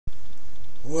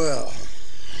Well,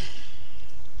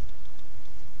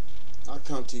 I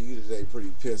come to you today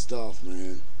pretty pissed off,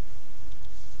 man.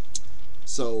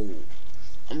 So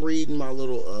I'm reading my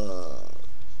little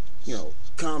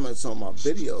comments on my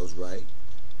videos, right?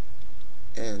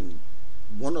 And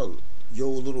one of your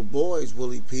little boys,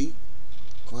 Willie Peet,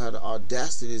 had the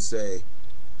audacity to say,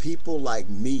 people like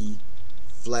me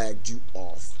flagged you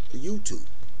off of YouTube.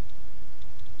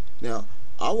 Now,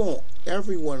 I want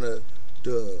every one of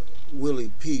the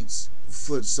Willie Peet's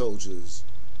foot soldiers,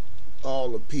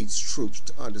 all of Pete's troops,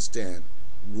 to understand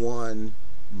one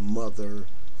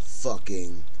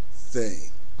motherfucking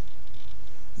thing.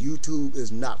 YouTube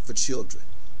is not for children.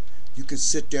 You can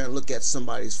sit there and look at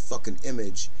somebody's fucking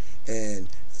image and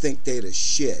think they the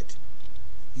shit.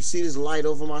 You see this light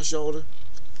over my shoulder?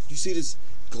 You see this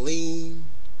gleam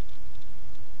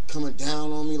coming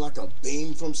down on me like a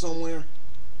beam from somewhere?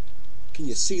 Can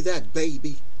you see that,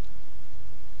 baby?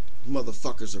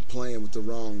 Motherfuckers are playing with the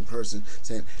wrong person,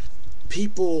 saying,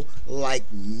 people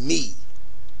like me.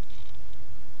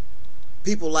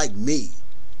 People like me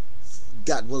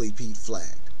got Willie Peet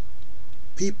flagged.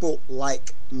 People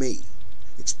like me.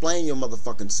 Explain your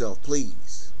motherfucking self,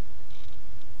 please.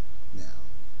 Now,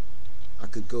 I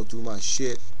could go through my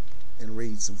shit and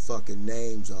read some fucking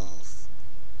names off,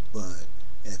 but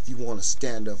if you want to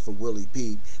stand up for Willie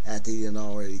Peet after he done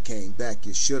already came back,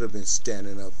 you should have been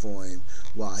standing up for him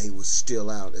while he was still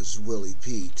out as Willie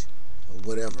Peet, or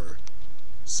whatever,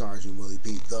 Sergeant Willie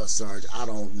Peet, the Sergeant, I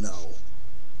don't know,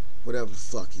 whatever the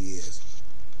fuck he is.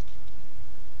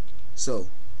 So,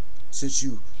 since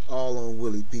you all on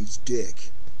Willie Peet's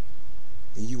dick,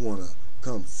 and you want to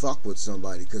come fuck with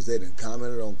somebody because they done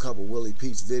commented on a couple Willie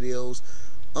Peet's videos,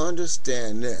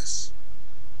 understand this.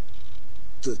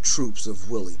 The troops of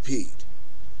Willie Peet.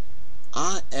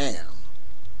 I am,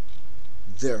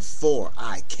 therefore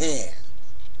I can,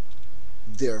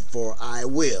 therefore I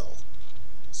will.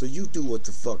 So you do what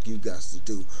the fuck you got to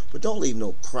do, but don't leave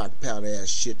no crack powder ass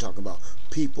shit talking about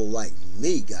people like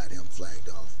me got him flagged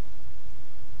off.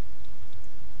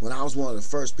 When I was one of the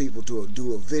first people to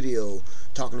do a video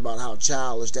talking about how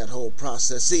childish that whole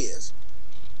process is,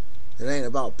 it ain't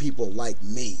about people like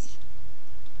me.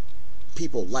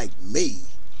 People like me.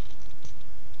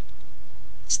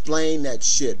 Explain that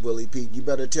shit, Willie Peet. You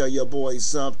better tell your boys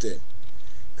something.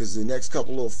 Because the next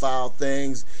couple little foul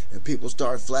things and people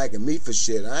start flagging me for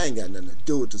shit, I ain't got nothing to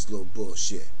do with this little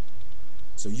bullshit.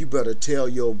 So you better tell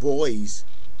your boys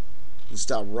to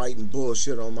stop writing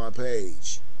bullshit on my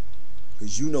page.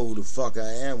 Because you know who the fuck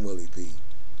I am, Willie Peet.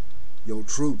 Your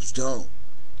troops don't.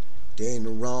 They in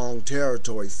the wrong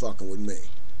territory fucking with me.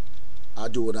 I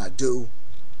do what I do,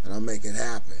 and I make it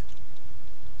happen.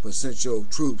 But since your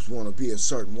troops want to be a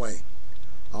certain way,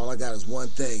 all I got is one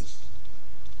thing.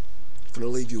 I'm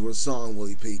gonna leave you with a song,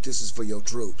 Willie Peet. This is for your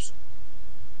troops.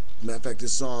 Matter of fact,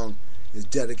 this song is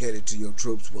dedicated to your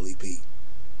troops, Willie Peet.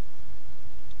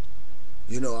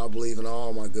 You know I believe in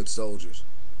all my good soldiers.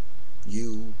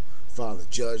 You, Father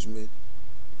Judgment,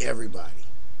 everybody.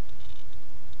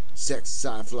 Sex,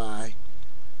 Sci-Fly,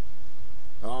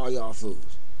 all y'all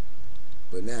fools.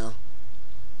 But now,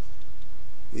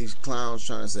 these clowns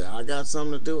trying to say, I got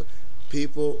something to do with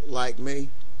people like me.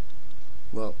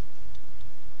 Well,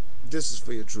 this is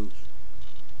for your troops.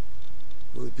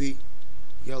 Willie Peet,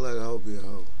 y'all let a hoe be a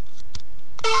hoe.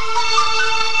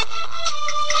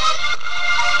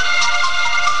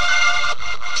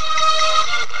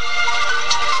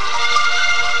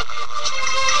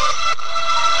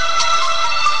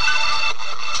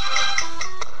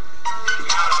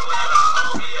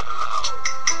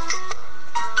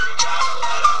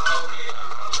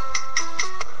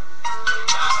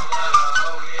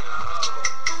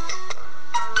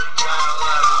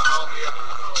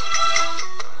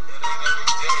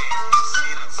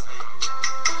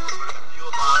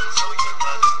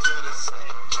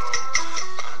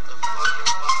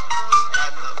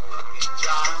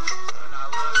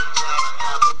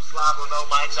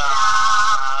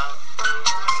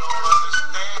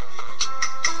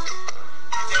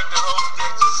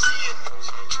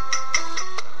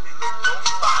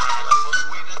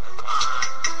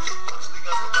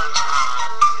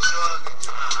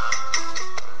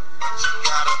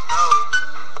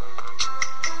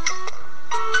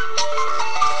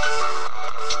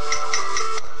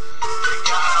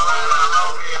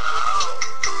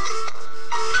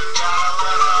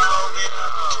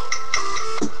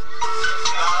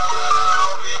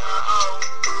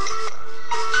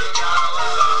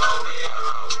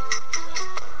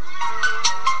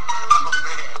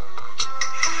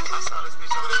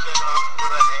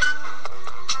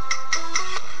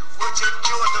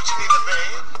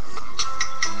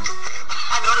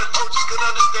 just couldn't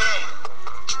understand.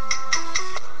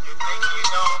 You think you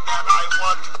know that I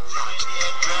want to join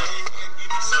in, baby?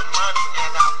 Give me some money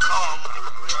and I'll call my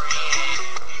friend.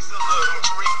 He's a little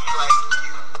freaky like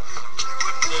you. You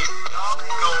and me, y'all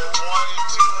can go 1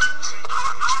 and 2 and 2.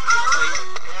 You lay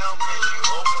it down, man, you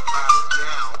open my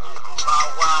down. Wow,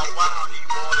 wow, wow, he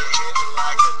wanna hit it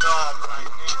like a dog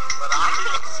right now. But I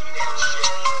can't see that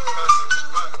shit because it's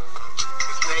fun.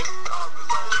 His name dog is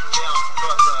only down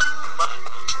for the money.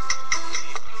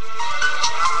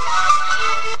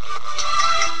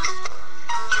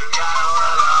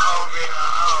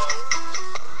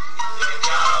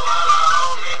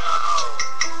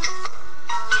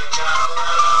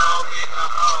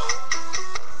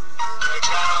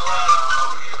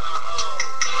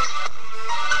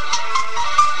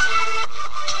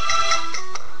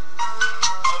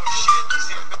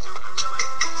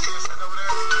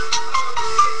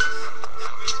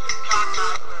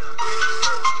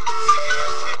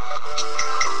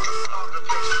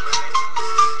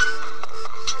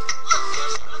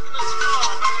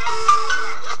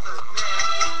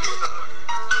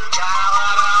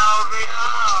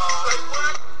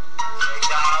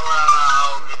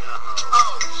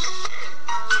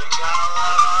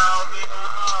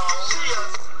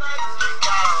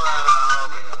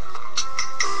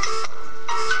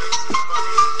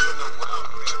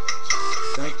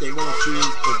 They want you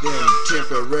for them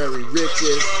temporary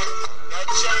riches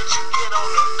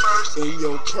in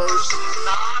your purse.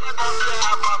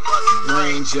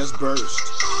 Brain just burst.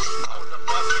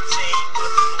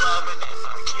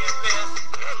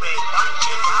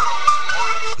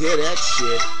 Hear that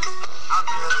shit.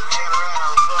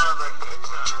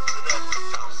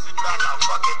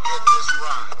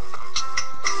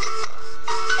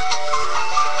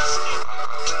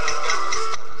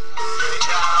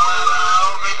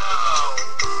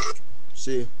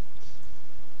 See,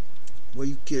 where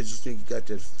you kids you think you got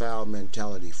that foul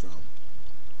mentality from?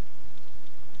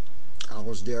 I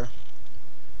was there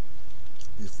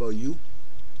before you,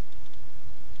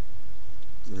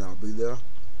 and I'll be there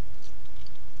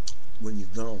when you're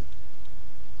gone,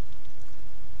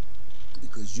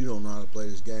 because you don't know how to play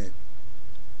this game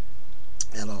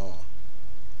at all.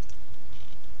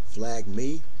 Flag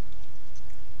me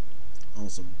on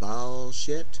some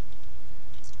bullshit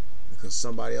because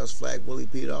somebody else flagged Willie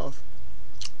Peet off.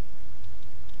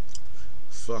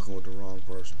 Fucking with the wrong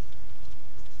person.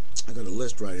 I got a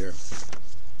list right here.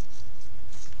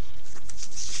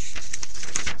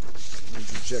 You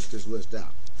can check this list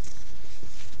out.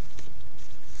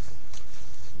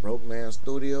 Broke Man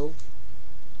Studio,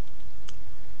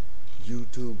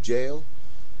 YouTube Jail,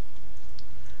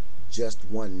 Just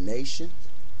One Nation,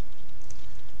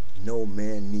 No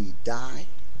Man Need Die,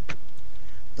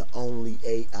 The Only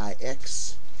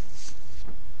AIX,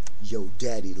 Yo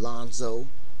Daddy Lonzo,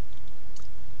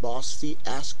 Boss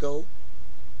Fiasco,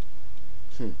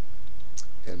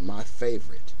 and my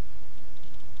favorite.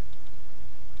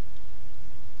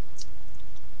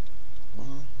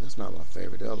 Well, that's not my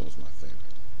favorite. The other one's my favorite.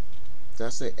 Did I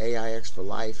say AIX for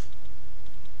life?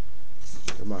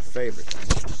 They're my favorite.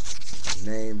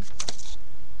 Name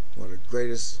one of the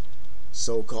greatest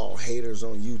so-called haters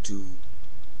on YouTube.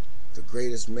 The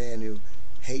greatest man who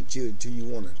hates you until you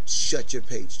want to shut your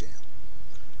page down.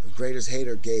 The greatest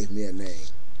hater gave me a name.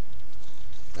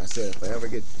 I said if I ever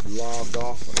get logged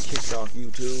off or kicked off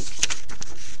YouTube,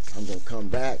 I'm going to come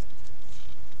back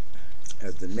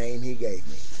as the name he gave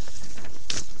me.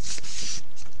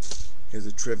 Here's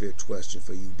a trivia question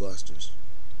for you busters.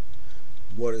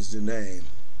 What is the name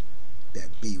that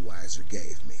B. Weiser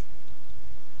gave me?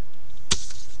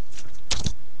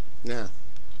 Now,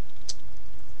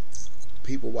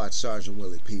 people watch Sargent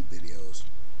Willie Peet videos.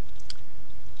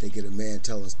 They get a man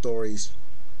telling stories,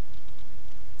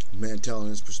 a man telling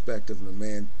his perspective, and a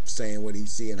man saying what he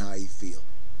see and how he feel.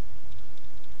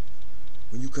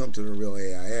 When you come to the real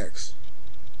AIX,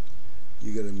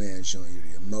 you get a man showing you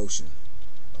the emotion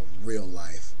of real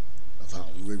life, of how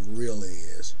real it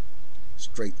is.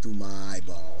 Straight through my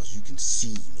eyeballs, you can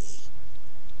see me.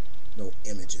 No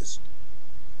images,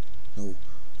 no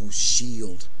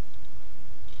shield.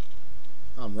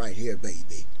 I'm right here,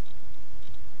 baby.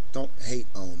 Don't hate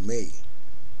on me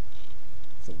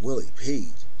for Willie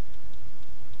Peet.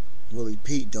 Willie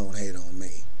Peet don't hate on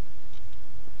me.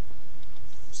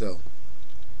 So,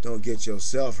 don't get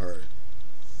yourself hurt.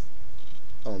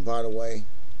 Oh, and by the way,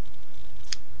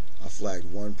 I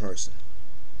flagged one person.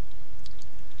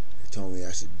 They told me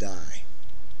I should die.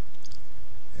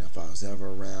 And if I was ever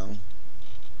around,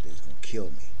 they was going to kill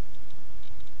me.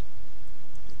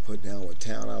 They put down what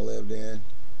town I lived in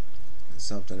and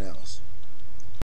something else.